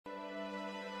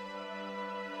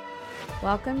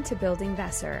Welcome to Building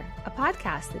Vesser, a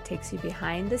podcast that takes you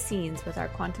behind the scenes with our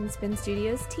Quantum Spin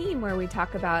Studios team, where we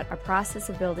talk about our process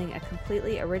of building a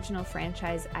completely original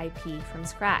franchise IP from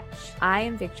scratch. I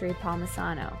am Victory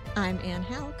Palmisano. I'm Ann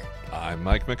Halk. I'm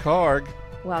Mike McHarg.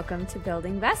 Welcome to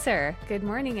Building Vesser. Good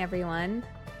morning, everyone.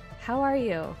 How are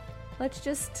you? Let's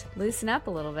just loosen up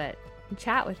a little bit and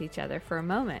chat with each other for a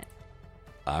moment.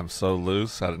 I'm so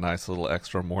loose. Had a nice little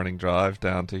extra morning drive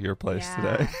down to your place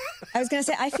today. I was going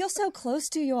to say, I feel so close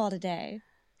to you all today.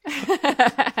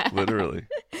 Literally.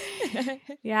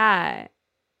 Yeah.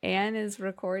 Anne is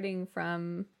recording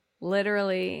from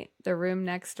literally the room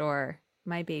next door,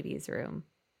 my baby's room.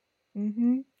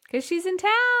 Mm-hmm. Because she's in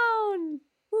town.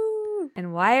 Woo.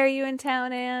 And why are you in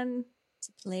town, Anne?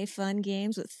 To play fun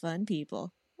games with fun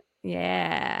people.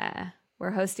 Yeah. We're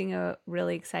hosting a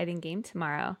really exciting game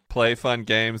tomorrow. Play fun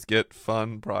games, get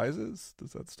fun prizes.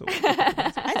 Does that still work?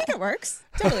 I think it works.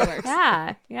 Totally works.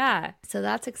 Yeah. So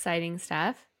that's exciting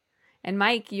stuff. And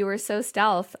Mike, you were so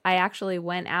stealth, I actually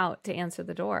went out to answer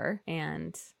the door.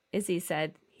 And Izzy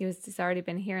said he's already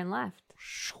been here and left.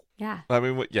 Yeah. I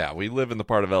mean, yeah, we live in the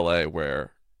part of LA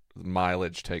where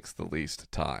mileage takes the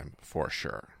least time, for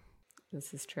sure.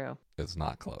 This is true. It's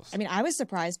not close. I mean, I was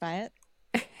surprised by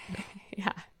it.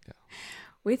 Yeah.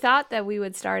 We thought that we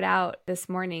would start out this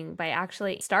morning by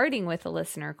actually starting with a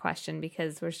listener question,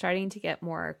 because we're starting to get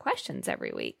more questions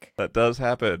every week. That does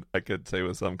happen. I could say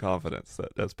with some confidence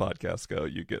that as podcasts go,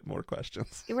 you get more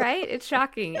questions. Right? It's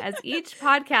shocking. As each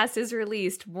podcast is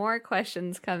released, more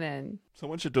questions come in.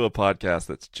 Someone should do a podcast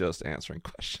that's just answering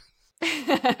questions.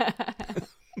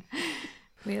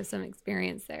 We have some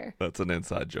experience there. That's an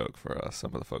inside joke for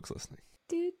some of the folks listening.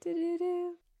 Do, do, do,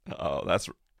 do. Oh, that's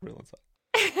real inside.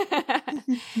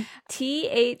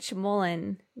 T.H.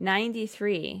 Mullen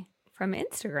 93 from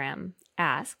Instagram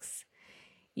asks,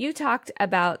 you talked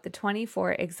about the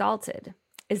 24 Exalted.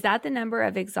 Is that the number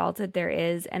of Exalted there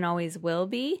is and always will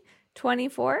be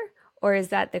 24? Or is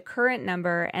that the current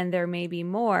number and there may be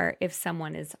more if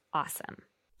someone is awesome?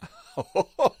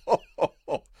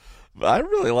 I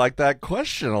really like that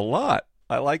question a lot.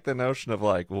 I like the notion of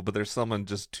but there's someone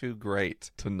just too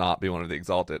great to not be one of the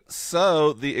Exalted.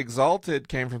 So the Exalted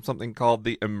came from something called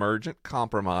the Emergent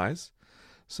Compromise.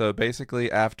 So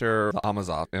basically after the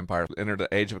Amazon Empire entered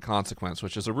the Age of Consequence,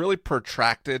 which is a really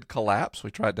protracted collapse.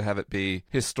 We tried to have it be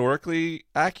historically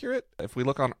accurate. If we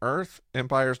look on Earth,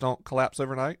 empires don't collapse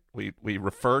overnight. We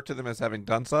refer to them as having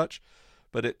done such,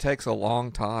 but it takes a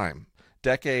long time,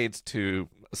 decades to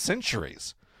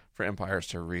centuries, for empires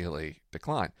to really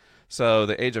decline. So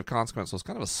the Age of Consequence was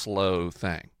kind of a slow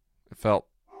thing. It felt,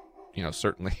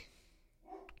 certainly,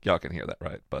 y'all can hear that,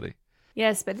 right, buddy?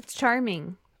 Yes, but it's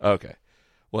charming. Okay.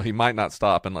 Well, he might not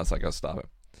stop unless I go stop him.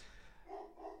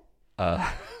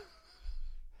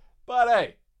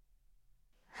 Buddy!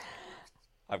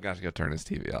 I've got to go turn his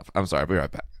TV off. I'm sorry, I'll be right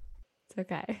back. It's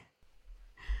okay.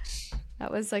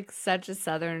 That was such a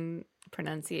Southern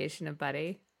pronunciation of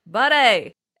buddy.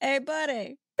 Buddy! Hey,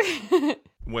 buddy.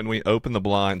 When we open the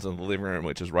blinds in the living room,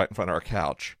 which is right in front of our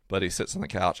couch, Buddy sits on the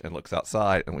couch and looks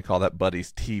outside, and we call that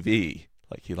Buddy's TV.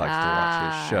 He likes to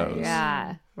watch his shows.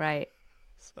 Yeah, right.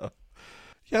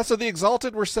 So the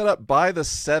Exalted were set up by the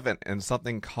Seven in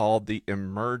something called the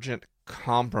Emergent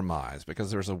Compromise, because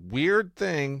there's a weird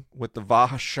thing with the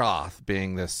Vahashath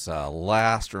being this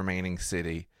last remaining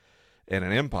city in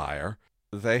an empire.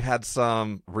 They had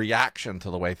some reaction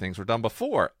to the way things were done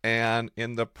before. And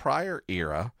in the prior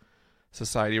era,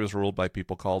 society was ruled by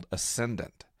people called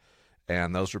Ascendant.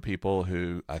 And those are people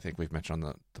who, I think we've mentioned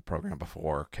on the program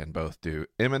before, can both do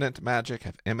imminent magic,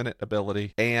 have imminent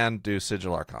ability, and do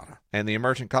sigil arcana. And the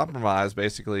Emergent Compromise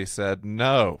basically said,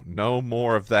 no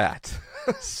more of that.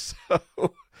 So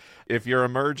if you're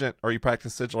emergent or you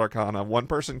practice sigil arcana, one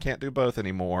person can't do both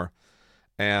anymore.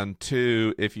 And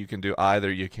two, if you can do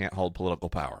either, you can't hold political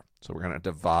power. So we're going to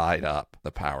divide up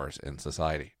the powers in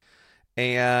society.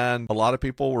 And a lot of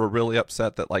people were really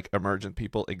upset that emergent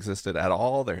people existed at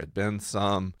all. There had been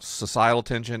some societal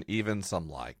tension, even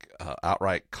some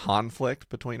outright conflict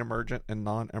between emergent and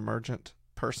non-emergent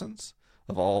persons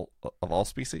of all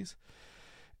species.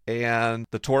 And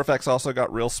the Torfex also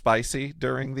got real spicy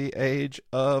during the Age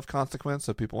of Consequence.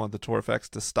 So people wanted the Torfex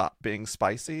to stop being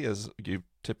spicy, as you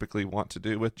typically want to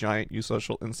do with giant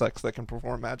eusocial insects that can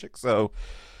perform magic. So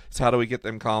it's how do we get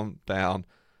them calmed down?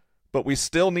 But we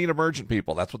still need emergent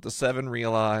people. That's what the Seven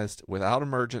realized. Without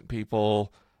emergent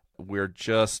people, we're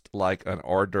just like an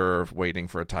hors d'oeuvre waiting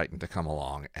for a Titan to come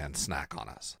along and snack on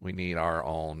us. We need our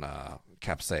own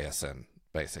capsaicin,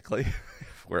 basically.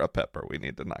 If we're a pepper, we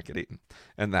need to not get eaten.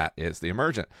 And that is the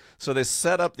emergent. So they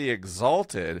set up the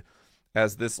Exalted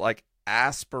as this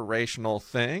aspirational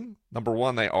thing. Number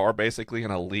one, they are basically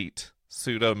an elite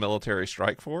pseudo-military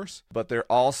strike force, but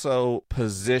they're also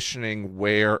positioning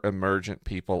where emergent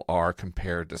people are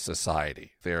compared to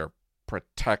society. They're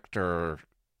protector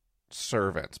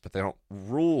servants, but they don't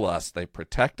rule us, they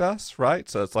protect us, right?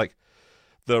 So it's like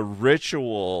the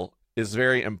ritual is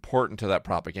very important to that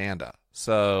propaganda.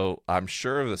 So I'm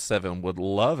sure the Seven would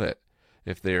love it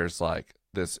if there's like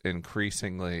this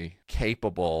increasingly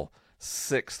capable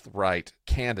sixth right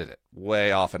candidate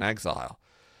way off in exile,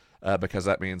 because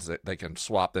that means that they can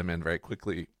swap them in very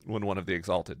quickly when one of the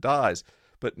Exalted dies.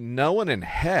 But no one in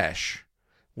Hesh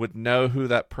would know who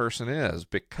that person is,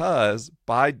 because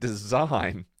by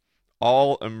design,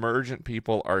 all emergent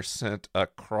people are sent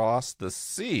across the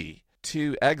sea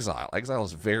to exile. Exile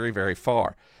is very, very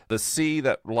far. The sea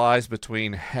that lies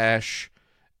between Hesh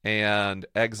and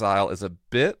exile is a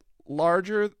bit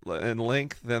larger in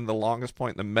length than the longest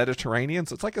point in the Mediterranean,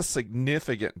 so it's like a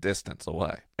significant distance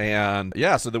away. And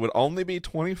yeah, so there would only be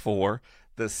 24.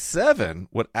 The Seven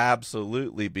would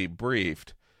absolutely be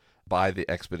briefed by the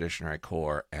Expeditionary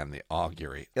Corps and the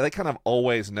Augury. They kind of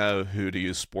always know who, to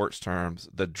use sports terms,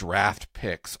 the draft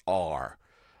picks are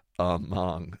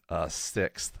among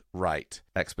sixth right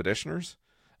expeditioners,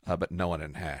 but no one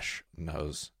in Hesh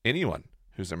knows anyone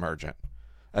who's emergent.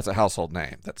 That's a household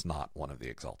name. That's not one of the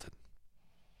Exalted.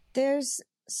 There's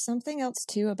something else,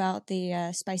 too, about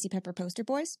the Spicy Pepper Poster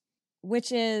Boys,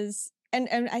 which is, and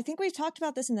I think we've talked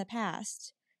about this in the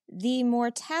past, the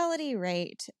mortality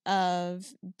rate of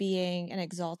being an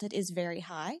Exalted is very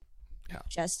high. Yeah.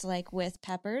 Just like with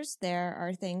peppers, there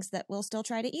are things that will still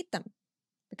try to eat them,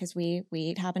 because we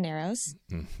eat habaneros,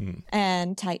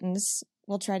 and Titans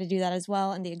will try to do that as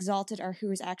well. And the Exalted are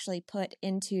who is actually put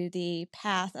into the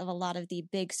path of a lot of the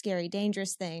big, scary,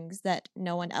 dangerous things that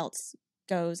no one else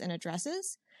goes and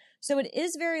addresses. So it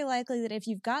is very likely that if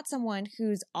you've got someone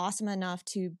who's awesome enough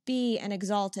to be an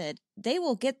Exalted, they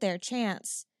will get their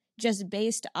chance just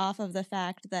based off of the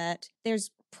fact that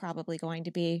there's probably going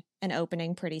to be an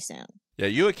opening pretty soon. Yeah,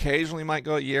 you occasionally might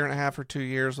go a year and a half or 2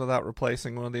 years without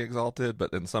replacing one of the Exalted,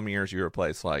 but in some years you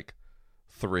replace like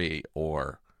 3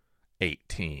 or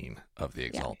 18 of the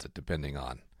Exalted, depending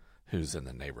on who's in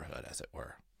the neighborhood, as it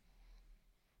were.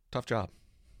 Tough job.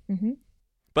 Mm-hmm.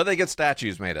 But they get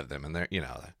statues made of them, and they're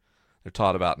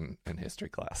taught about in history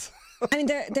class. I mean,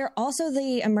 they're also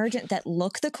the emergent that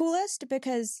look the coolest,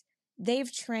 because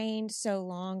they've trained so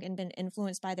long and been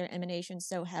influenced by their emanation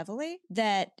so heavily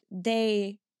that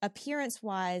they,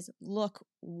 appearance-wise, look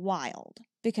wild,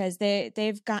 because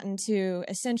they've gotten to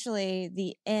essentially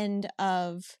the end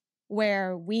of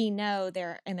where we know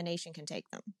their emanation can take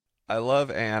them. I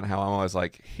love, Anne, how I'm always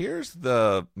like, here's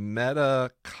the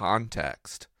meta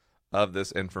context of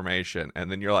this information, and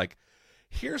then you're like,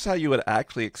 here's how you would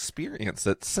actually experience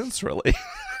it sensorily.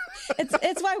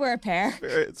 It's why we're a pair.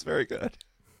 It's very good.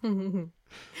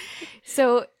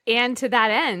 So, and to that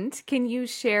end, can you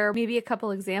share maybe a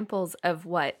couple examples of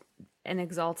what an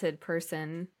Exalted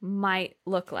person might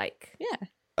look like? Yeah.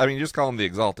 I mean, you just call them the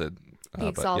Exalted. The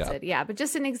Exalted, but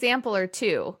just an example or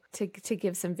two to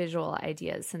give some visual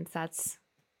ideas, since that's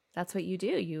what you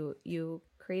do. You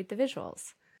create the visuals.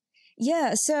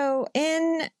 Yeah, so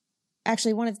in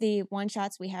actually one of the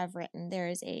one-shots we have written, there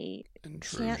is a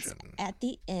Intrusion. Chance at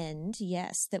the end,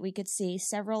 yes, that we could see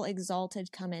several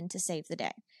Exalted come in to save the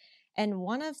day. And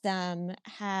one of them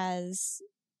has,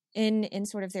 in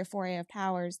sort of their foray of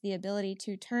powers, the ability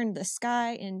to turn the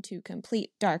sky into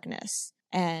complete darkness.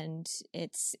 And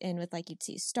it's in with, like, you'd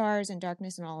see stars and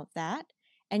darkness and all of that.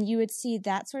 And you would see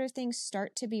that sort of thing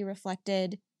start to be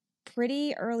reflected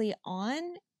pretty early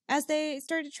on as they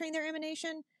started to train their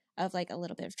emanation, of like a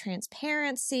little bit of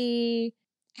transparency.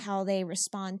 How they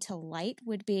respond to light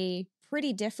would be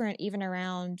pretty different even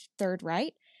around Third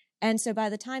Right. And so by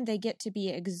the time they get to be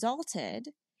Exalted,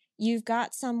 you've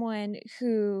got someone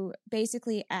who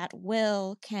basically at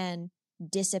will can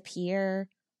disappear.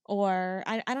 Or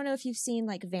I don't know if you've seen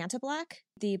like Vanta Black,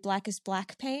 the Blackest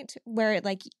Black paint, where it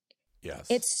like, yes,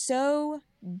 it's so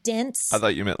dense. I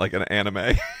thought you meant like an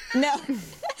anime. No,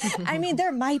 I mean,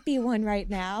 there might be one right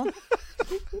now.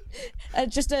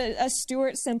 Just a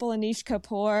Stuart Simple Anish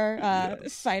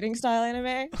Kapoor fighting style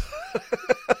anime.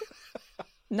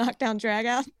 Knockdown, drag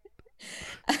out.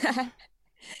 But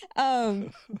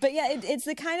yeah, it's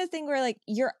the kind of thing where like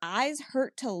your eyes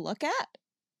hurt to look at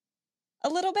a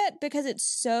little bit, because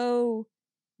it's so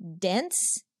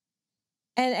dense.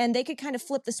 And they could kind of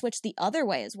flip the switch the other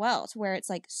way as well, to where it's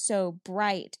like so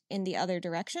bright in the other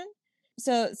direction.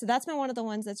 So that's been one of the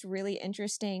ones that's really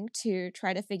interesting to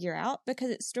try to figure out, because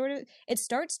it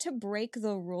starts to break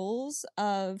the rules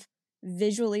of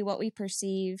visually what we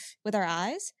perceive with our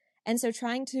eyes. And so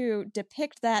trying to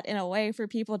depict that in a way for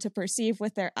people to perceive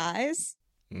with their eyes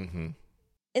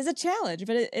is a challenge,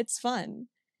 but it's fun.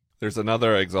 There's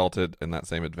another Exalted in that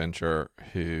same adventure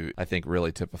who I think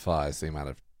really typifies the amount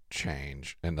of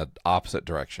change in the opposite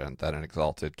direction that an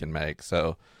Exalted can make.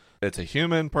 So it's a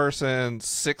human person,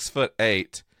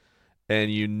 6'8",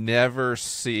 and you never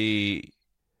see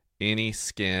any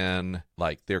skin.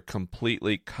 Like, they're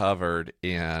completely covered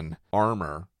in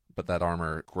armor, but that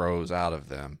armor grows out of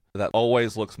them. That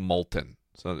always looks molten.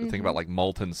 So think about like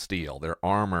molten steel. Their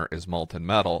armor is molten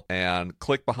metal. And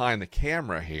click behind the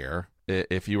camera here.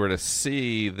 If you were to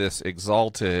see this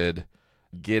Exalted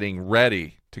getting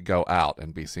ready to go out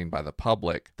and be seen by the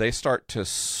public, they start to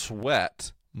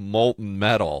sweat molten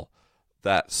metal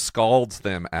that scalds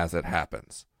them as it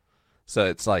happens. So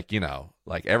it's like,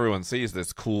 like everyone sees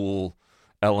this cool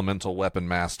elemental weapon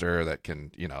master that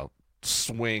can,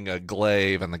 swing a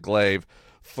glaive, and the glaive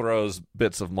throws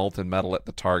bits of molten metal at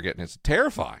the target, and it's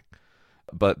terrifying.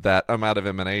 But that amount of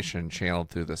emanation channeled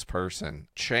through this person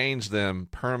changed them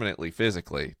permanently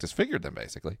physically, disfigured them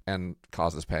basically, and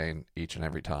causes pain each and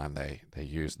every time they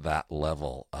use that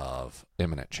level of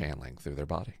imminent channeling through their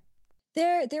body.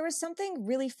 There was something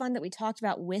really fun that we talked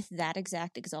about with that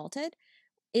exact Exalted,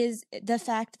 is the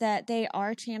fact that they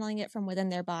are channeling it from within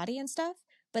their body and stuff,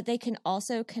 but they can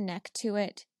also connect to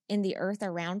it in the earth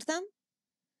around them.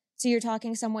 So you're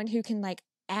talking someone who can like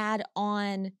add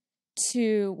on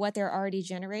to what they're already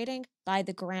generating by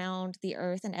the ground, the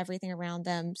earth, and everything around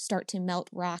them start to melt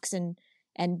rocks and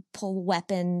pull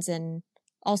weapons and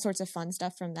all sorts of fun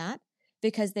stuff from that,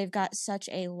 because they've got such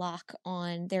a lock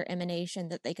on their emanation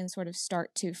that they can sort of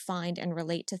start to find and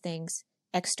relate to things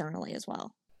externally as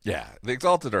well. Yeah, the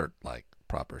Exalted are like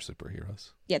proper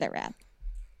superheroes. Yeah, they're rad.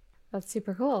 That's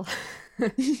super cool.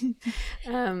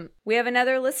 We have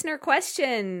another listener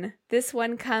question. This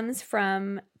one comes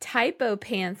from Typo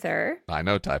Panther. I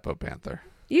know Typo Panther.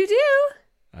 You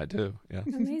do? I do, yeah.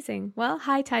 Amazing. Well,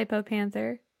 hi, Typo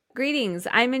Panther. Greetings.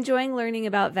 I'm enjoying learning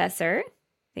about Vesser.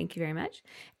 Thank you very much.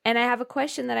 And I have a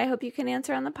question that I hope you can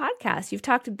answer on the podcast. You've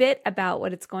talked a bit about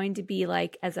what it's going to be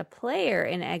like as a player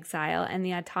in Exile and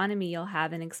the autonomy you'll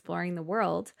have in exploring the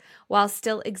world while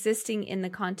still existing in the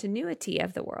continuity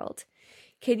of the world.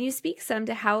 Can you speak some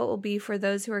to how it will be for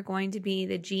those who are going to be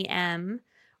the GM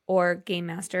or Game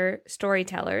Master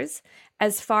storytellers,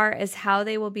 as far as how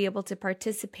they will be able to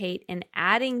participate in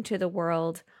adding to the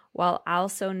world while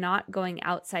also not going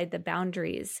outside the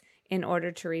boundaries in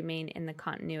order to remain in the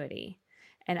continuity?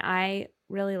 And I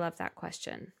really love that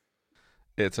question.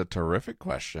 It's a terrific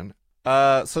question.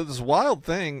 So this wild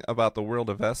thing about the world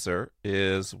of Vesser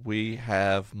is we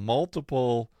have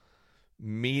multiple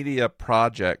media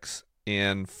projects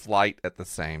in flight at the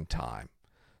same time.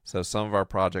 So some of our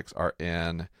projects are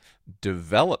in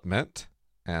development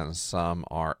and some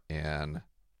are in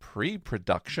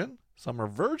pre-production. Some are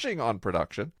verging on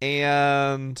production.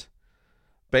 And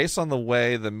based on the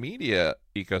way the media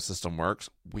ecosystem works,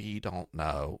 we don't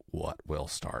know what will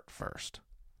start first.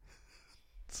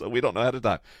 So we don't know ahead of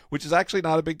time, which is actually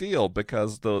not a big deal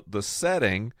because the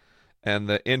setting and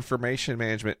the information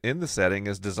management in the setting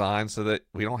is designed so that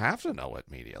we don't have to know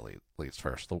what media leads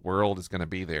first. The world is going to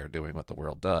be there doing what the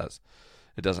world does.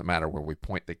 It doesn't matter where we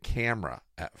point the camera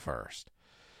at first.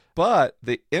 But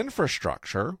the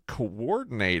infrastructure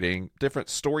coordinating different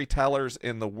storytellers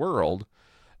in the world,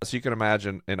 so you can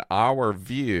imagine in our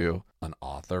view, an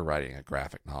author writing a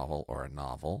graphic novel or a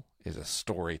novel is a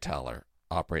storyteller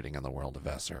operating in the world of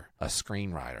Vesser. A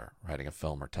screenwriter writing a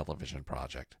film or television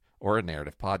project or a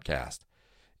narrative podcast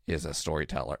is a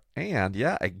storyteller. And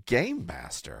yeah, a game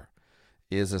master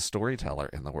is a storyteller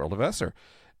in the world of Vesser.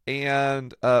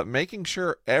 And making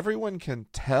sure everyone can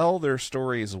tell their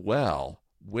stories well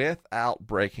without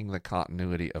breaking the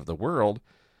continuity of the world.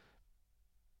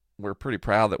 We're pretty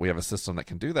proud that we have a system that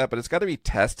can do that, but it's got to be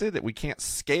tested. That we can't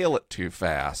scale it too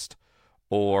fast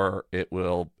or it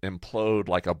will implode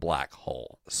like a black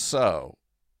hole. So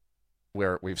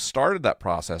where we've started that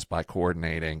process by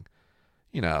coordinating,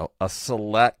 a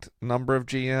select number of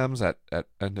GMs at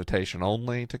invitation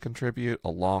only to contribute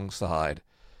alongside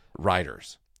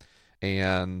writers.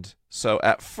 And so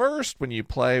at first, when you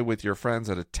play with your friends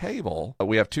at a table,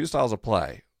 we have two styles of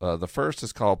play. The first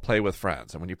is called play with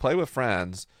friends. And when you play with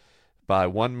friends, by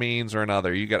one means or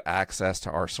another, you get access to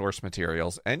our source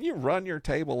materials and you run your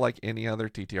table like any other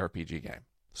TTRPG game.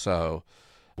 So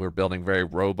we're building very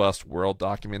robust world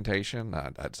documentation.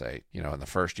 I'd say, in the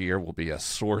first year will be a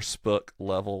source book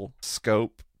level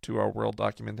scope to our world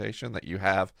documentation that you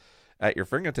have at your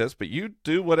fingertips, but you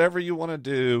do whatever you want to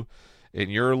do in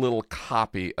your little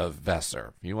copy of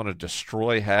Vesser. If you want to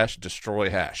destroy hash,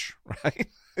 right?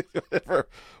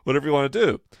 whatever you want to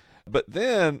do. But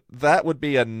then that would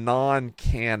be a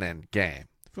non-canon game.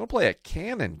 If you want to play a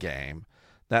canon game,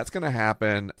 that's going to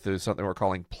happen through something we're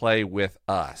calling Play With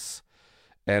Us.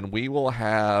 And we will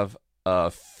have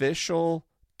official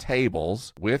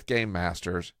tables with game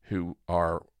masters who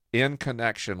are in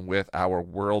connection with our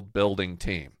world building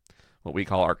team, what we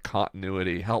call our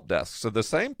continuity help desk. So the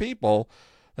same people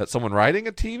that someone writing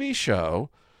a TV show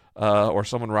or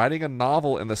someone writing a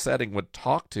novel in the setting would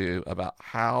talk to about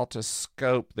how to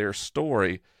scope their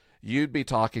story, you'd be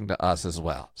talking to us as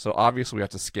well. So obviously we have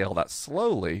to scale that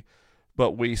slowly,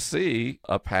 but we see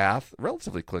a path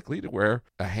relatively quickly to where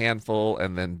a handful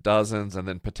and then dozens and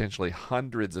then potentially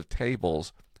hundreds of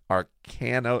tables are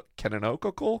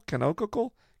canonical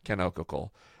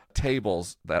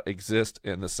tables that exist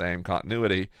in the same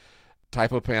continuity.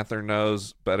 Typo Panther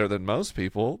knows better than most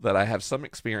people that I have some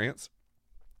experience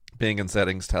being in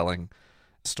settings telling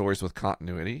stories with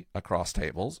continuity across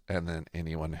tables, and then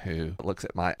anyone who looks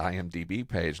at my IMDb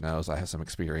page knows I have some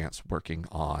experience working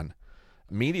on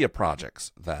media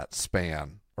projects that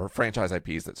span, or franchise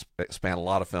IPs that span a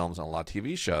lot of films and a lot of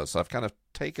TV shows. So I've kind of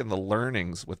taken the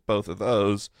learnings with both of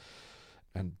those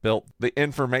and built the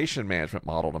information management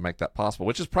model to make that possible,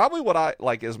 which is probably what I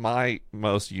like is my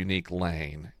most unique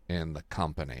lane in the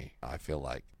company. I feel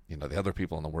like, the other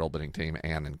people in the world building team,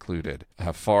 Anne included,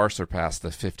 have far surpassed the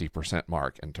 50%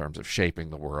 mark in terms of shaping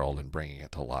the world and bringing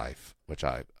it to life, which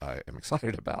I am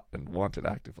excited about and want it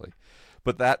actively.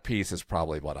 But that piece is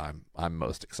probably what I'm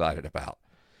most excited about,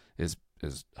 is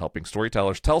helping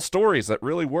storytellers tell stories that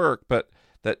really work, but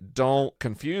that don't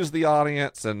confuse the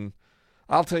audience. And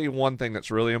I'll tell you one thing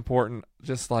that's really important,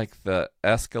 just like the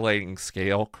escalating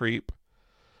scale creep.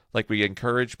 Like, we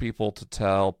encourage people to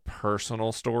tell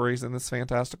personal stories in this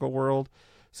fantastical world.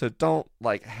 So don't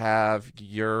have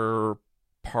your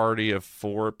party of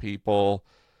 4 people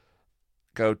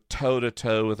go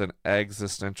toe-to-toe with an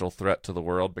existential threat to the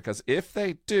world, because if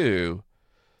they do,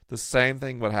 the same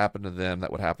thing would happen to them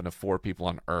that would happen to 4 people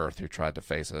on Earth who tried to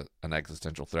face an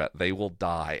existential threat. They will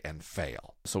die and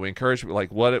fail. So we encourage people,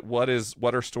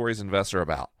 what are stories in Vesser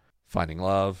about? Finding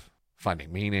love,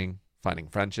 finding meaning, finding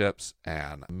friendships,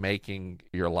 and making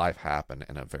your life happen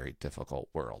in a very difficult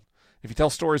world. If you tell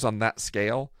stories on that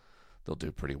scale, they'll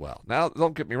do pretty well. Now,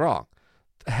 don't get me wrong.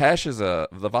 The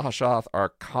Vahashath are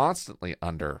constantly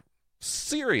under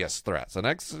serious threats. An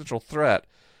existential threat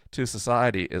to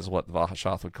society is what the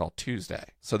Vahashath would call Tuesday.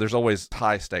 So there's always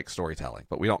high-stakes storytelling,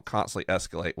 but we don't constantly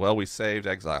escalate. Well, we saved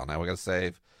Exile. Now we got to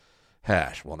save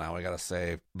Hash. Well, now we got to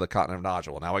save the continent of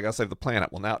Nodule. Well, now we got to save the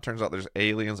planet. Well, now it turns out there's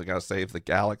aliens. We got to save the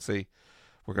galaxy.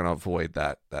 We're going to avoid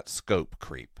that scope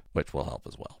creep, which will help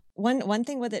as well. One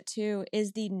thing with it too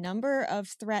is the number of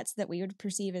threats that we would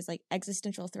perceive as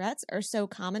existential threats are so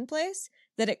commonplace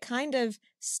that it kind of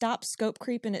stops scope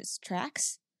creep in its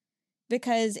tracks,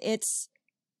 because it's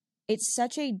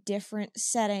such a different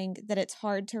setting that it's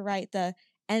hard to write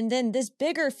and then this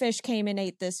bigger fish came and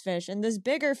ate this fish, and this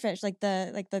bigger fish,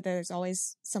 there's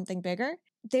always something bigger.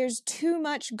 There's too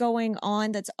much going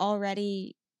on that's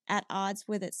already at odds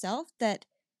with itself that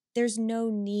there's no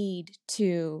need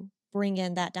to bring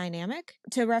in that dynamic.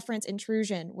 To reference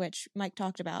Intrusion, which Mike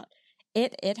talked about,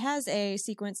 it has a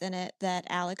sequence in it that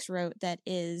Alex wrote that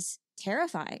is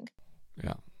terrifying.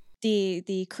 Yeah.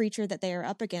 The creature that they are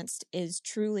up against is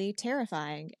truly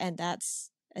terrifying, and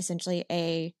that's essentially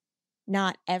a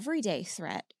not everyday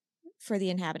threat for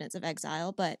the inhabitants of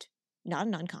Exile, but not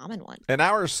an uncommon one. In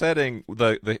our setting,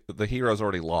 the hero's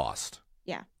already lost.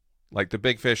 Yeah. The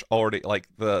big fish already,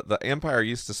 the Empire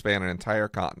used to span an entire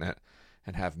continent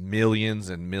and have millions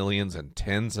and millions and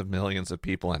tens of millions of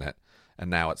people in it, and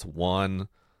now it's one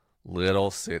little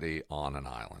city on an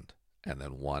island, and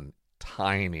then one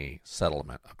tiny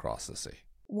settlement across the sea.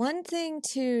 One thing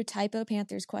to Typo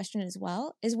Panther's question as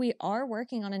well is we are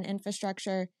working on an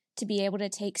infrastructure to be able to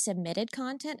take submitted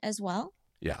content as well.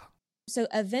 Yeah. So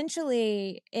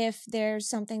eventually, if there's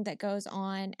something that goes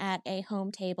on at a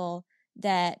home table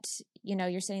that,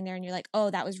 you're sitting there and you're like, oh,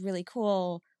 that was really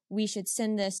cool, we should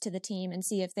send this to the team and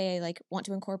see if they want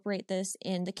to incorporate this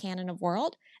in the canon of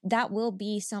world, that will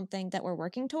be something that we're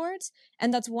working towards.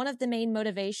 And that's one of the main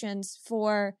motivations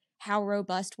for how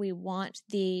robust we want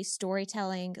the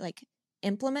storytelling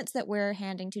implements that we're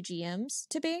handing to GMs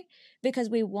to be, because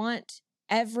we want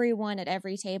everyone at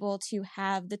every table to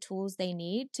have the tools they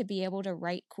need to be able to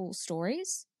write cool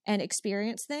stories and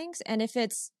experience things. And if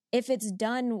it's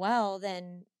done well,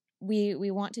 then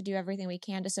we want to do everything we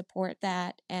can to support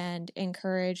that and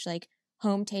encourage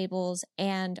home tables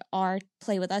and our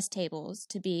Play With Us tables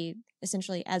to be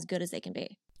essentially as good as they can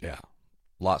be. Yeah.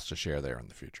 Lots to share there in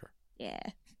the future. Yeah.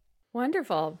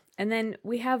 Wonderful. And then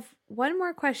we have one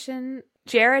more question.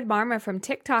 Jared Marma from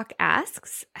TikTok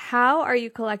asks, how are you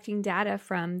collecting data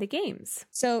from the games?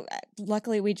 So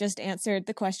luckily we just answered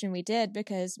the question we did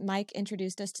because Mike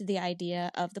introduced us to the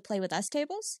idea of the Play With Us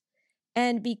tables.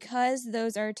 And because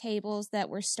those are tables that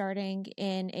we're starting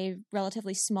in a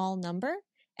relatively small number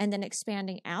and then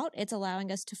expanding out, it's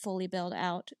allowing us to fully build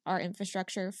out our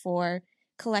infrastructure for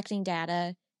collecting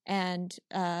data and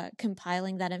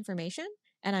compiling that information.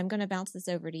 And I'm going to bounce this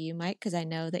over to you, Mike, because I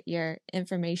know that your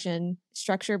information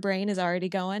structure brain is already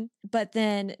going. But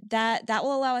then that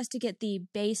will allow us to get the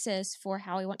basis for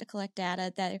how we want to collect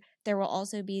data. That there will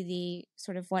also be the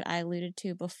sort of what I alluded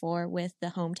to before with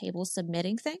the home table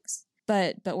submitting things.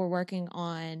 But we're working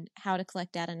on how to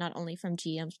collect data not only from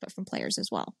GMs, but from players as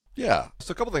well. Yeah.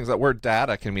 So a couple things. That word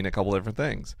data can mean a couple different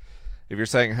things. If you're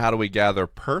saying how do we gather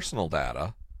personal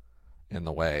data in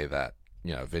the way that,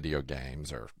 you know, video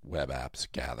games or web apps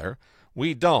gather,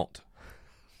 we don't.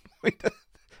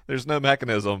 There's no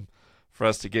mechanism for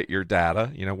us to get your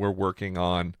data. You know, we're working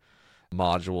on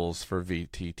modules for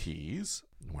VTTs.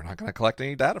 We're not going to collect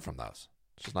any data from those.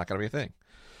 It's just not going to be a thing.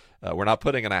 We're not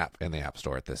putting an app in the App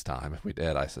Store at this time. If we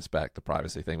did, I suspect the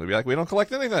privacy thing would be like, we don't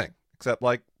collect anything except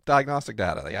like diagnostic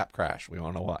data. The app crashed. We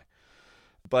don't know why.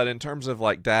 But in terms of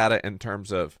like data, in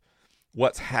terms of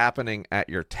what's happening at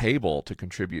your table to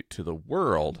contribute to the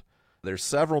world, there's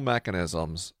several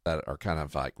mechanisms that are kind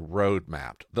of like road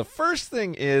mapped. The first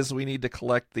thing is we need to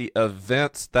collect the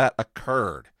events that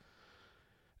occurred.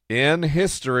 In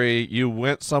history, you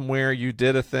went somewhere, you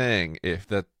did a thing. If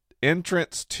the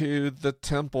entrance to the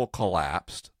temple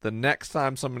collapsed, the next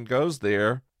time someone goes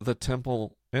there, the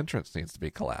temple entrance needs to be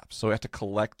collapsed. So we have to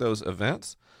collect those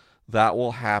events. That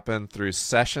will happen through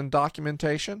session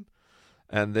documentation.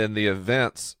 And then the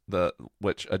events,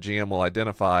 which a GM will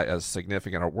identify as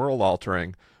significant or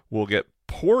world-altering, will get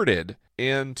ported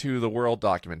into the world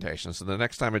documentation. So the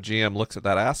next time a GM looks at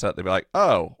that asset, they'll be like,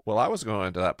 oh, well, I was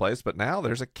going to that place, but now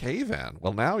there's a cave-in.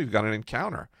 Well, now you've got an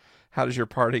encounter. How does your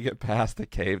party get past the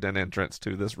caved-in entrance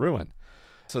to this ruin?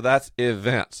 So that's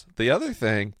events. The other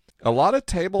thing, a lot of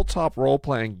tabletop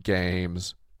role-playing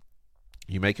games,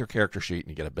 you make your character sheet and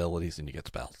you get abilities and you get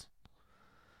spells.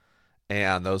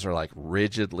 And those are like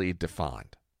rigidly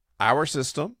defined. Our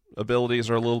system, abilities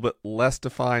are a little bit less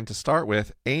defined to start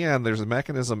with, and there's a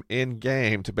mechanism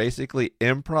in-game to basically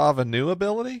improv a new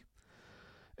ability.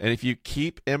 And if you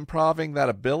keep improving that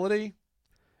ability,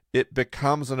 it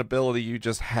becomes an ability you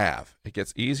just have. It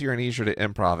gets easier and easier to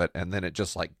improv it, and then it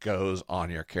just like goes on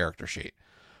your character sheet.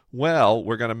 Well,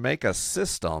 we're going to make a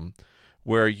system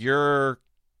where your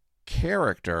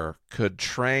character could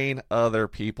train other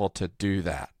people to do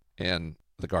that in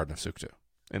the Garden of Suktu.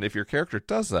 And if your character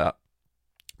does that,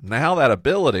 now that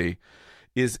ability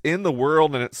is in the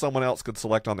world and someone else could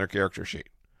select on their character sheet.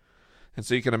 And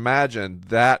so you can imagine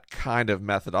that kind of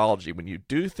methodology. When you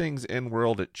do things in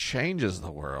world, it changes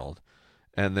the world.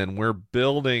 And then we're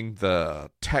building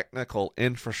the technical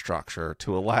infrastructure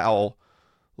to allow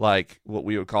like what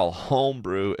we would call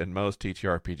homebrew in most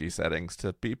TTRPG settings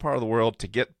to be part of the world, to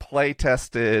get play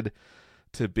tested,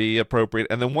 to be appropriate.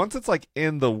 And then once it's like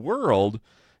in the world,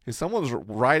 if someone's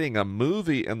writing a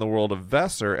movie in the world of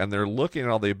Vesser and they're looking at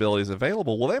all the abilities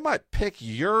available, well, they might pick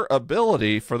your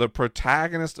ability for the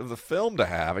protagonist of the film to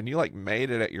have, and you like made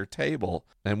it at your table.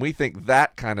 And we think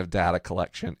that kind of data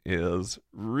collection is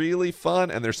really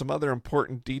fun. And there's some other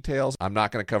important details I'm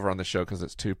not going to cover on the show because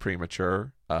it's too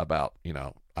premature about, you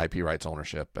know, IP rights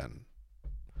ownership, and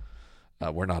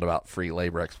we're not about free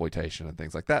labor exploitation and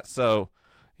things like that. So,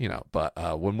 you know, but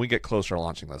when we get closer to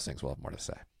launching those things, we'll have more to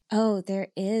say. Oh, there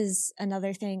is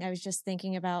another thing I was just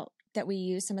thinking about that we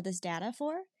use some of this data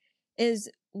for is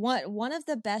one of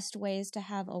the best ways to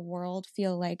have a world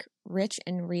feel like rich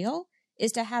and real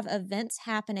is to have events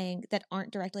happening that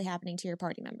aren't directly happening to your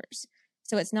party members.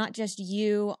 So it's not just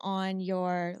you on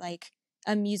your like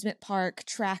amusement park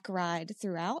track ride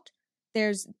throughout.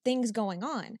 There's things going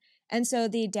on. And so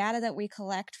the data that we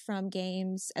collect from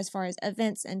games as far as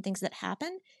events and things that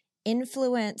happen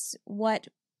influence what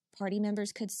party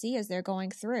members could see as they're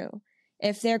going through.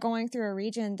 If they're going through a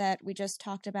region that we just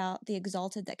talked about, the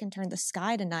Exalted that can turn the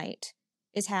sky to night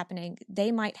is happening,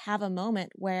 they might have a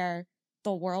moment where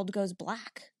the world goes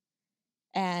black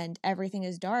and everything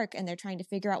is dark and they're trying to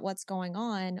figure out what's going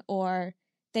on, or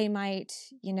they might,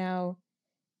 you know,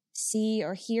 see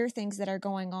or hear things that are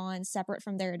going on separate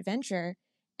from their adventure,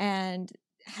 and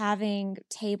having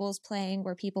tables playing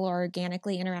where people are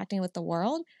organically interacting with the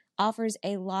world offers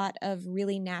a lot of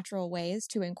really natural ways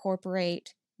to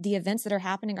incorporate the events that are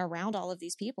happening around all of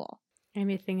these people.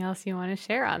 Anything else you want to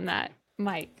share on that,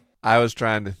 Mike? I was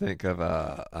trying to think of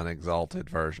an Exalted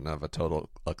version of a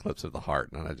total eclipse of the heart,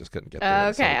 and I just couldn't get there.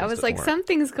 Okay, I was like,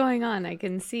 something's going on. I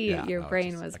can see your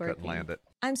brain was working. I couldn't land it.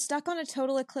 I'm stuck on a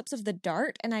total eclipse of the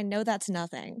dart, and I know that's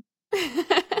nothing.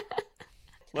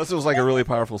 Unless it was like a really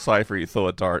powerful cipher, you throw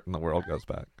a dart and the world goes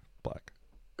back black.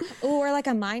 Or like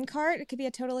a mine cart. It could be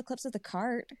a total eclipse of the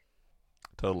cart.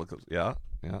 Total eclipse. Yeah.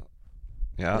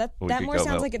 That more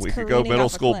sounds like it's we could go careening middle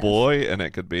off a school cliff. boy, and it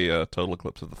could be a total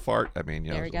eclipse of the fart. I mean,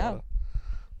 There we go.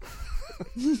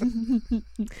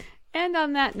 And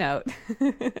on that note,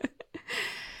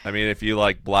 I mean, if you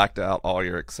like blacked out all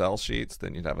your Excel sheets,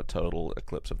 then you'd have a total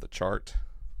eclipse of the chart.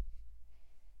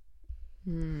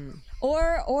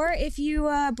 Or if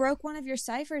you broke one of your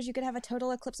ciphers, you could have a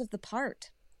total eclipse of the part.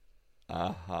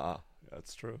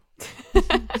 That's true.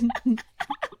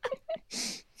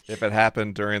 If it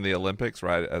happened during the Olympics,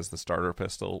 right as the starter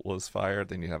pistol was fired,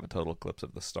 then you have a total eclipse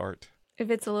of the start. if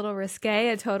it's a little risque,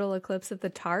 a total eclipse of the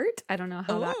tart. I don't know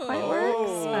how that quite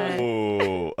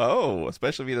works. Oh,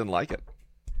 especially if you didn't like it.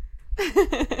 You're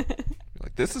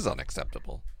like, this is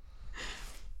unacceptable.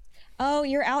 Oh,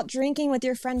 you're out drinking with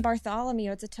your friend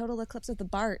Bartholomew. It's a total eclipse of the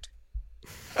Bart.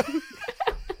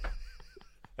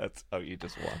 You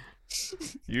just won.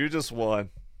 You just won.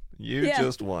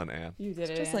 Just won, Anne. You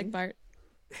did it, Just Anne. like Bart.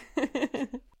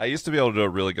 I used to be able to do a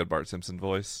really good Bart Simpson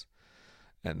voice,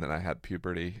 and then I had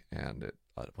puberty, and it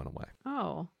went away.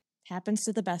 Oh. Happens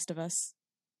to the best of us.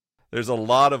 There's a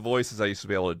lot of voices I used to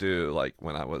be able to do, like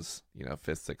when I was,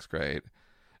 5th, 6th grade.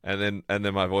 And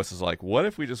then my voice is like, what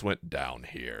if we just went down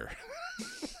here?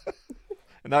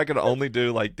 And I could only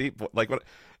do like deep,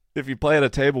 if you play at a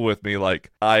table with me,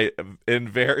 like I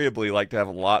invariably like to have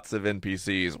lots of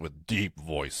NPCs with deep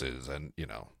voices and,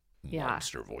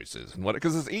 monster voices and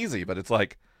because it's easy, but it's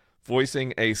like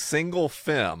voicing a single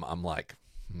fem. I'm like,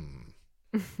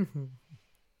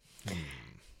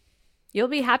 You'll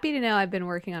be happy to know I've been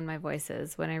working on my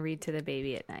voices when I read to the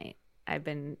baby at night. I've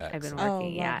been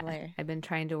working. Lovely. I've been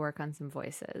trying to work on some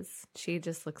voices. She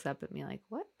just looks up at me like,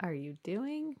 "What are you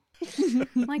doing?"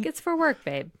 I'm like, "It's for work,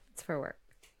 babe. It's for work."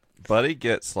 Buddy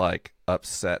gets like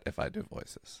upset if I do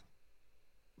voices.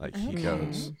 Like he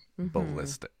goes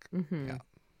ballistic. Mm-hmm. Yeah.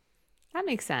 That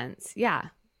makes sense. Yeah.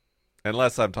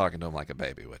 Unless I'm talking to him like a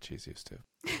baby, which he's used to.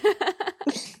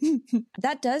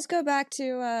 That does go back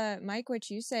to Mike, what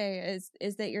you say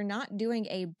is that you're not doing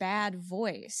a bad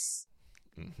voice,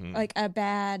 like a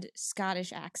bad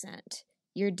Scottish accent.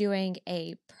 You're doing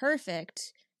a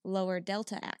perfect lower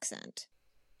Delta accent.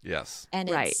 Yes. And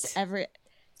it's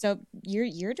so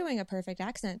you're doing a perfect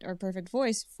accent or perfect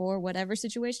voice for whatever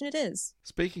situation it is.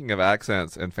 Speaking of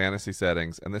accents and fantasy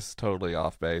settings, and this is totally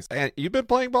off base. And you've been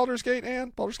playing Baldur's Gate,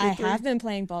 Anne? Baldur's Gate 3? I have been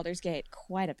playing Baldur's Gate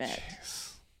quite a bit.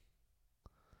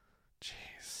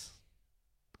 Jeez.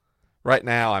 Right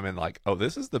now, I'm in like,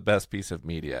 this is the best piece of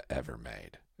media ever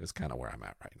made. Is kind of where I'm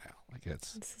at right now. Like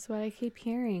This is what I keep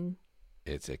hearing.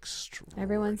 It's extraordinary.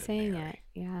 Everyone's saying it.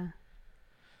 Yeah.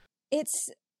 It's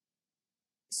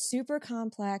super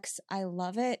complex. I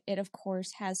love it. It, of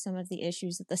course, has some of the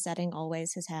issues that the setting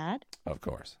always has had. Of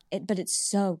course. But it's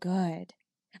so good.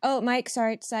 Oh, Mike,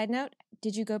 sorry, side note.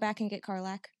 Did you go back and get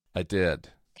Karlach? I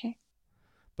did. Okay.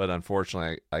 But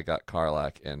unfortunately, I got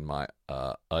Karlach in my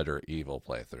utter evil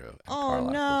playthrough. And Oh, Karlach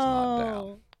was not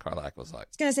down. Karlach was like,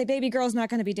 I was going to say, baby girl's not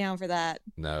going to be down for that.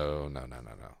 No.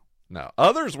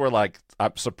 Others were like,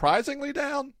 surprisingly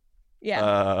down.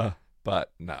 Yeah.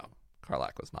 But no,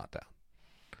 Karlach was not down.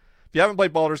 If you haven't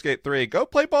played Baldur's Gate 3, go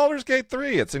play Baldur's Gate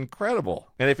 3. It's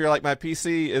incredible. And if you're like, my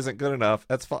PC isn't good enough,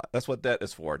 that's fine. That's what debt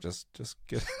is for. Just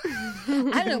get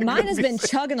I don't know. Mine has been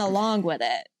chugging along with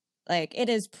it. Like, it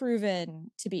is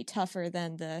proven to be tougher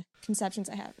than the conceptions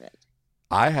I have of it.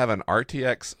 I have an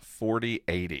RTX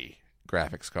 4080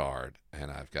 graphics card, and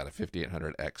I've got a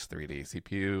 5800X 3D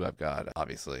CPU. I've got,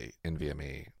 obviously,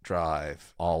 NVMe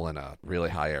drive, all in a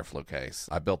really high airflow case.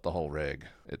 I built the whole rig.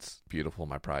 It's beautiful,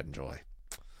 my pride and joy.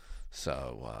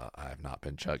 So I have not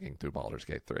been chugging through Baldur's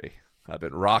Gate 3. I've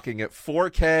been rocking it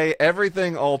 4K,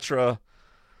 everything ultra.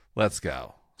 Let's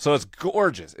go. So it's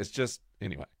gorgeous. It's just,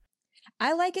 anyway.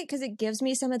 I like it because it gives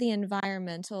me some of the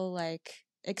environmental,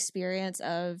 experience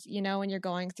of, when you're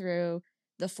going through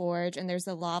the forge and there's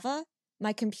the lava.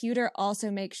 My computer also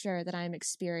makes sure that I'm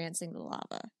experiencing the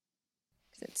lava.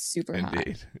 Because it's super hot.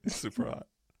 Indeed. It's super hot.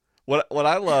 What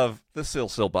I love, this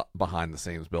is still behind the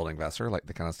scenes building Vesser, like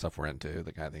the kind of stuff we're into,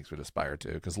 the kind of things we'd aspire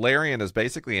to. Because Larian is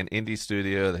basically an indie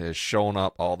studio that has shown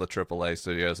up all the AAA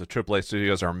studios. The AAA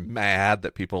studios are mad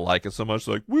that people like it so much.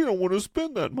 Like, we don't want to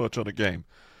spend that much on a game.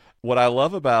 What I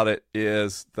love about it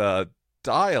is the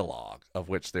dialogue, of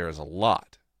which there is a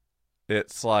lot.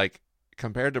 It's like,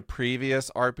 compared to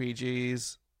previous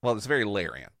RPGs, well, it's very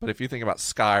Larian. But if you think about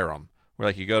Skyrim, where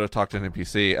like you go to talk to an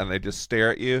NPC and they just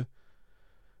stare at you,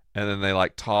 and then they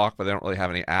like talk, but they don't really have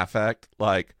any affect.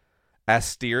 Like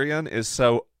Asterion is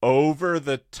so over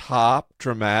the top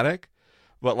dramatic,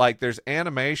 but like there's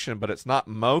animation, but it's not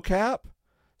mocap.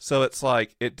 So it's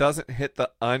like it doesn't hit the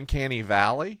uncanny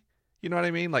valley. You know what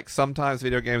I mean? Like sometimes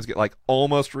video games get like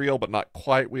almost real, but not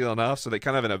quite real enough. So they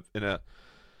kind of in a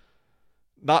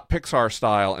not Pixar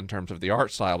style in terms of the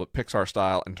art style, but Pixar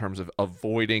style in terms of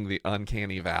avoiding the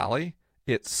uncanny valley.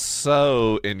 It's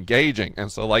so engaging.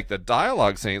 And so like the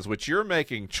dialogue scenes, which you're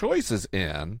making choices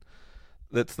in,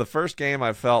 that's the first game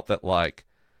I felt that like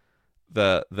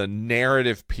the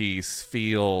narrative piece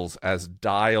feels as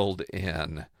dialed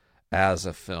in as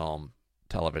a film,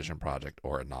 television project,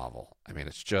 or a novel. I mean,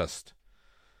 it's just,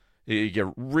 you get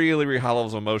really, really high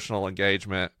levels of emotional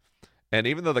engagement. And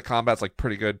even though the combat's like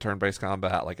pretty good turn-based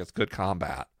combat, like it's good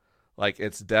combat, like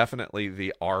it's definitely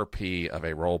the RP of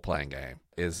a role-playing game.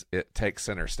 It takes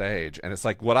center stage. And it's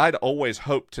like what I'd always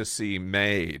hoped to see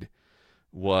made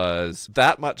was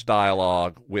that much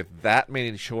dialogue with that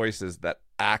many choices that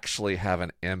actually have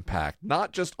an impact,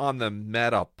 not just on the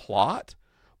meta plot,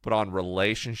 but on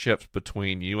relationships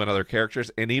between you and other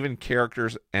characters, and even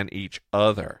characters and each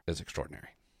other is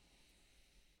extraordinary.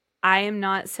 I am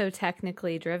not so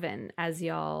technically driven, as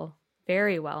y'all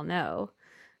very well know.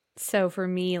 So for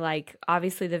me, like,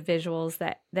 obviously the visuals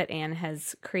that Anne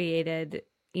has created,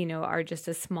 you know, are just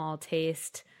a small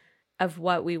taste of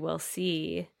what we will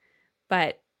see.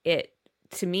 But it,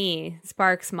 to me,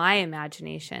 sparks my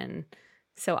imagination.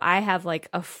 So I have like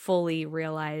a fully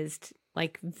realized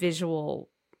like visual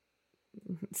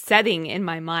setting in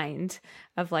my mind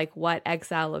of like what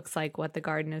Exile looks like, what the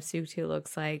Garden of Suktu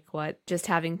looks like, what just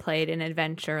having played an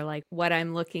adventure, like what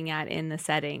I'm looking at in the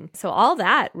setting. So all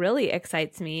that really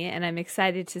excites me, and I'm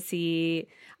excited to see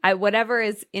whatever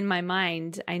is in my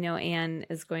mind. I know Anne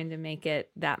is going to make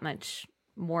it that much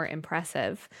more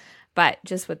impressive, but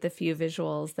just with the few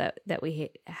visuals that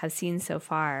we have seen so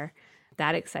far,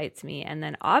 that excites me. And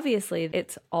then obviously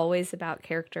it's always about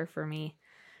character for me.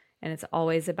 And it's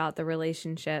always about the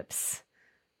relationships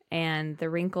and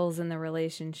the wrinkles in the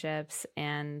relationships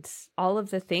and all of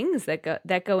the things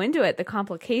that go into it, the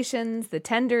complications, the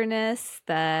tenderness,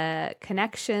 the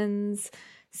connections.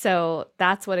 So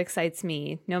that's what excites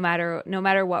me. No matter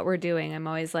what we're doing, I'm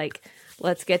always like,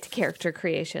 let's get to character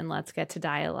creation. Let's get to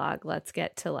dialogue. Let's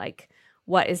get to like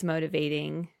what is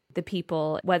motivating the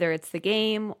people, whether it's the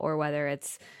game or whether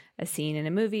it's a scene in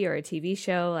a movie or a TV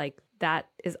show. Like, that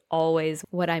is always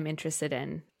what I'm interested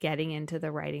in, getting into the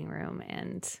writing room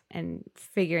and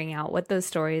figuring out what those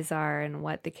stories are and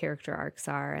what the character arcs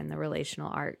are and the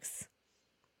relational arcs.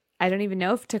 I don't even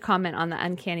know if to comment on the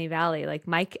Uncanny Valley. Like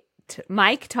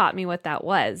Mike taught me what that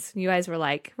was. You guys were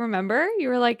like, remember? You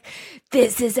were like,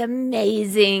 this is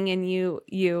amazing. And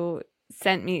you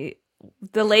sent me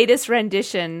the latest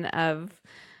rendition of,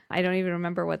 I don't even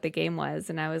remember what the game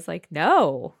was. And I was like,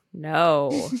 no.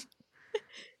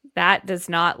 That does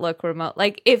not look remote.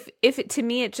 Like if it, to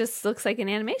me, it just looks like an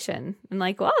animation. I'm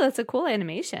like, well, that's a cool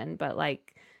animation, but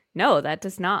like, no, that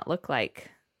does not look like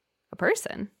a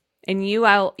person. And you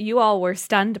all were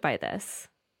stunned by this,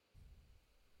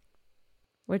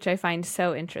 which I find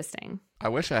so interesting. I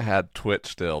wish I had Twitch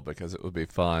still, because it would be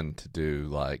fun to do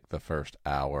like the first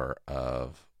hour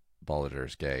of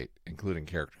Baldur's Gate, including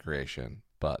character creation,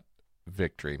 but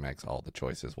Victory makes all the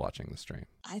choices watching the stream.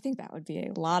 I think that would be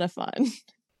a lot of fun.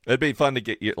 It'd be fun to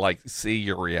get you, like, see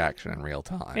your reaction in real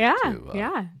time. Yeah,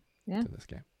 to this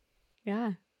game.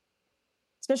 Yeah.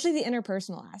 Especially the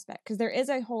interpersonal aspect, because there is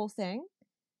a whole thing.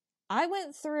 I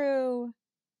went through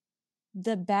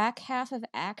the back half of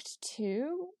Act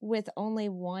 2 with only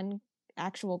one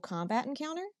actual combat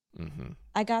encounter. Mm-hmm.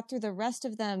 I got through the rest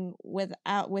of them with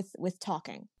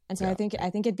talking. And so Yeah. I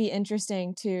think it'd be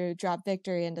interesting to drop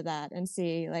Victory into that and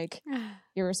see like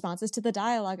your responses to the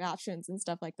dialogue options and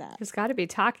stuff like that. There's got to be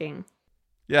talking.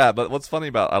 Yeah, but what's funny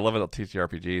about, I love it at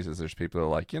TTRPGs, is there's people who are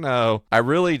like, I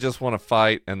really just want to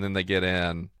fight, and then they get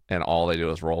in and all they do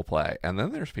is role play. And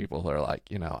then there's people who are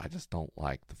like, I just don't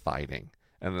like the fighting.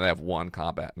 And then they have one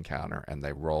combat encounter and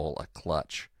they roll a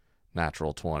clutch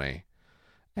natural 20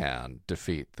 and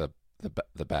defeat the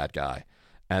bad guy.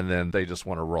 And then they just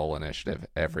want to roll initiative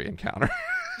every encounter.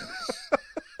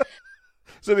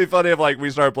 So it'd be funny if like we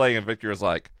started playing and Victor was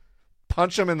like,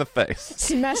 punch him in the face.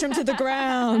 Smash him to the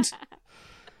ground.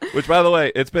 Which, by the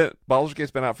way, Baldur's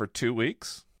Gate's been out for 2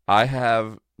 weeks. I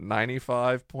have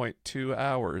 95.2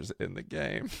 hours in the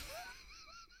game.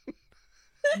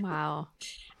 Wow.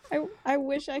 I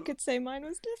wish I could say mine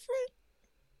was different.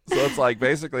 So it's like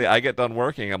basically I get done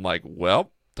working. I'm like,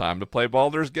 well, time to play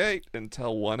Baldur's Gate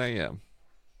until 1 a.m.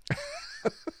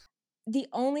 The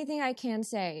only thing I can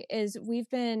say is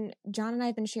John and I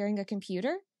have been sharing a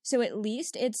computer. So at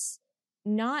least it's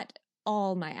not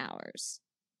all my hours.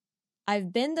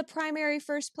 I've been the primary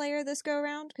first player this go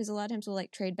around because a lot of times we'll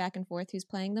like trade back and forth who's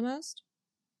playing the most.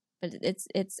 But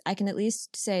I can at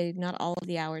least say not all of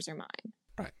the hours are mine.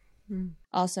 Right.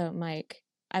 Also, Mike,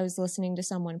 I was listening to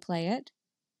someone play it,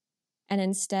 and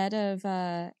instead of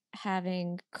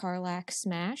having Karlach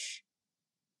Smash,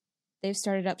 they've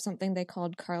started up something they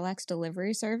called Karlach's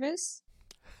Delivery Service,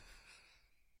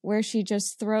 where she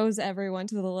just throws everyone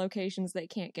to the locations they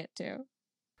can't get to.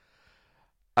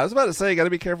 I was about to say, you got to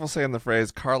be careful saying the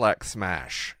phrase Karlach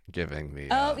Smash, giving the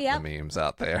memes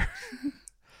out there.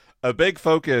 A big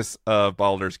focus of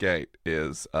Baldur's Gate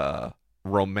is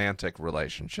romantic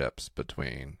relationships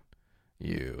between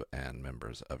you and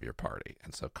members of your party.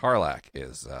 And so Karlach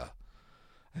is,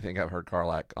 I think I've heard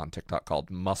Karlach on TikTok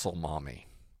called Muscle Mommy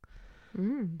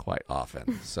quite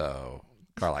often. So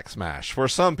Karlach Smash. For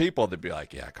some people, they'd be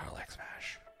like, yeah, Karlach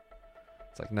Smash.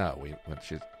 It's like, no, when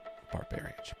she's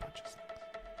barbarian, she punches things.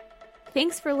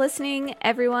 Thanks for listening,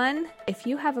 everyone. If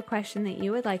you have a question that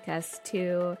you would like us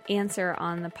to answer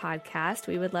on the podcast,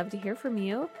 we would love to hear from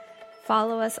you.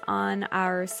 Follow us on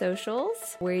our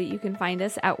socials, where you can find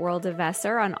us at World of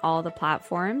Vesser on all the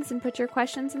platforms, and put your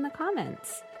questions in the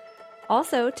comments.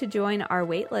 Also, to join our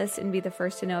waitlist and be the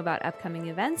first to know about upcoming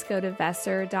events, go to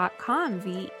Vesser.com,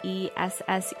 Vesser.com.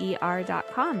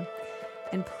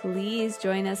 And please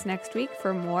join us next week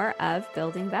for more of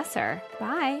Building Vesser.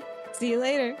 Bye. See you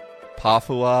later.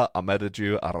 Pafua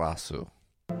Amediju Arasu.